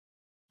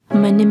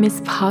My name is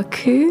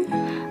Pawkus.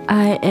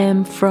 I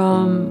am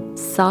from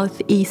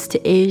Southeast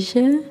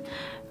Asia.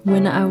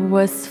 When I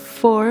was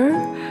 4,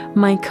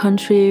 my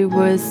country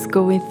was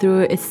going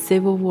through a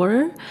civil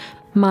war.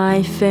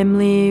 My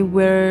family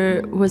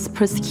was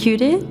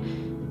persecuted.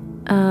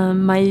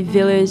 My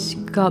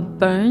village got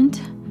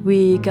burned.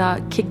 We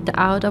got kicked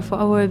out of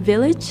our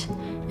village,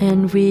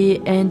 and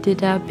we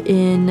ended up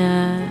in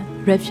a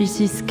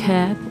refugees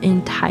camp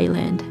in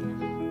Thailand.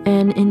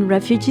 And in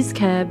refugees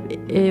camp,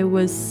 it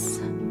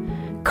was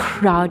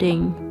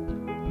crowding.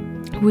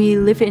 We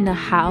live in a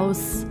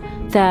house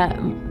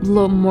that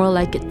looked more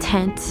like a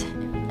tent,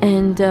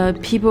 and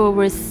people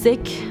were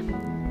sick.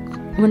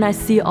 When I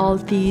see all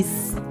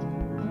these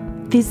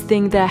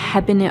things that are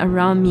happening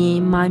around me,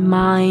 my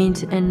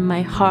mind and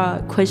my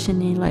heart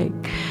questioning,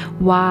 like,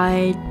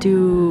 why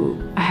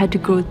do I have to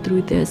go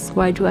through this?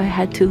 Why do I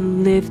have to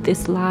live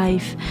this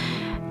life?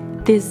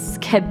 This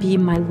can't be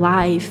my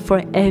life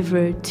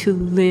forever to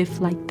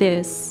live like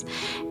this.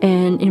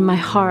 And in my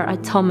heart, I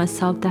tell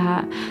myself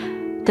that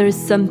there's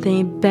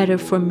something better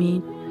for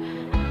me.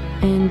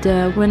 And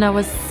when I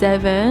was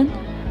 7,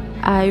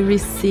 I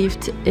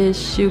received a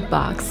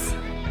shoebox.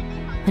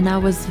 And I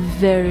was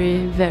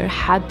very, very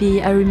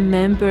happy. I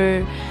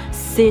remember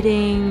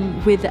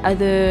sitting with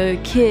other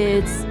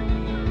kids.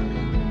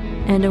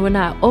 And when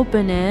I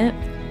opened it,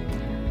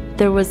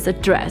 there was a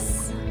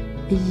dress,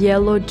 a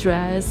yellow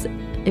dress.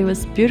 It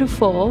was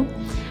beautiful.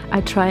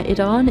 I tried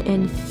it on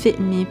and it fit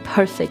me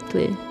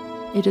perfectly.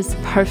 It is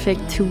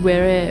perfect to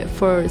wear it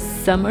for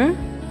summer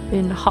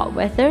in hot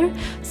weather.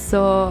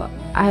 So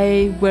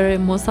I wear it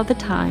most of the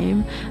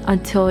time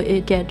until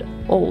it gets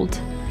old.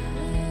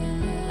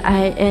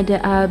 I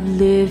ended up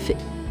living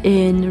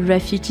in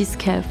refugees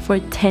camp for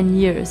 10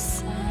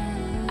 years.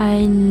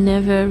 I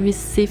never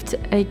received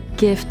a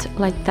gift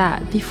like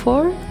that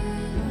before.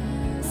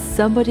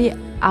 Somebody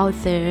out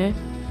there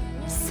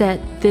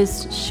said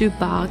this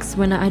shoebox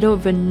when I don't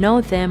even know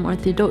them or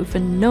they don't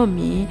even know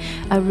me.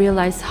 I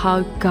realized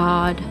how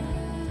God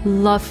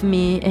loved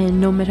me,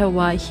 and no matter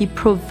what, He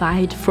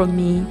provides for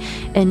me,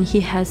 and He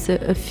has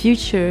a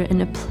future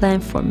and a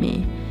plan for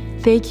me.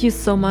 Thank you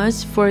so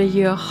much for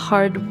your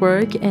hard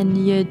work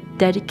and your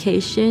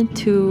dedication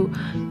to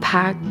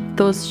pack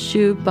those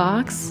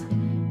shoebox.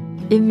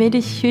 It made a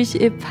huge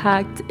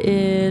impact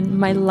in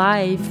my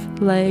life,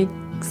 like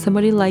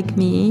somebody like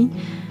me.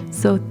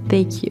 So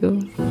thank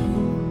you.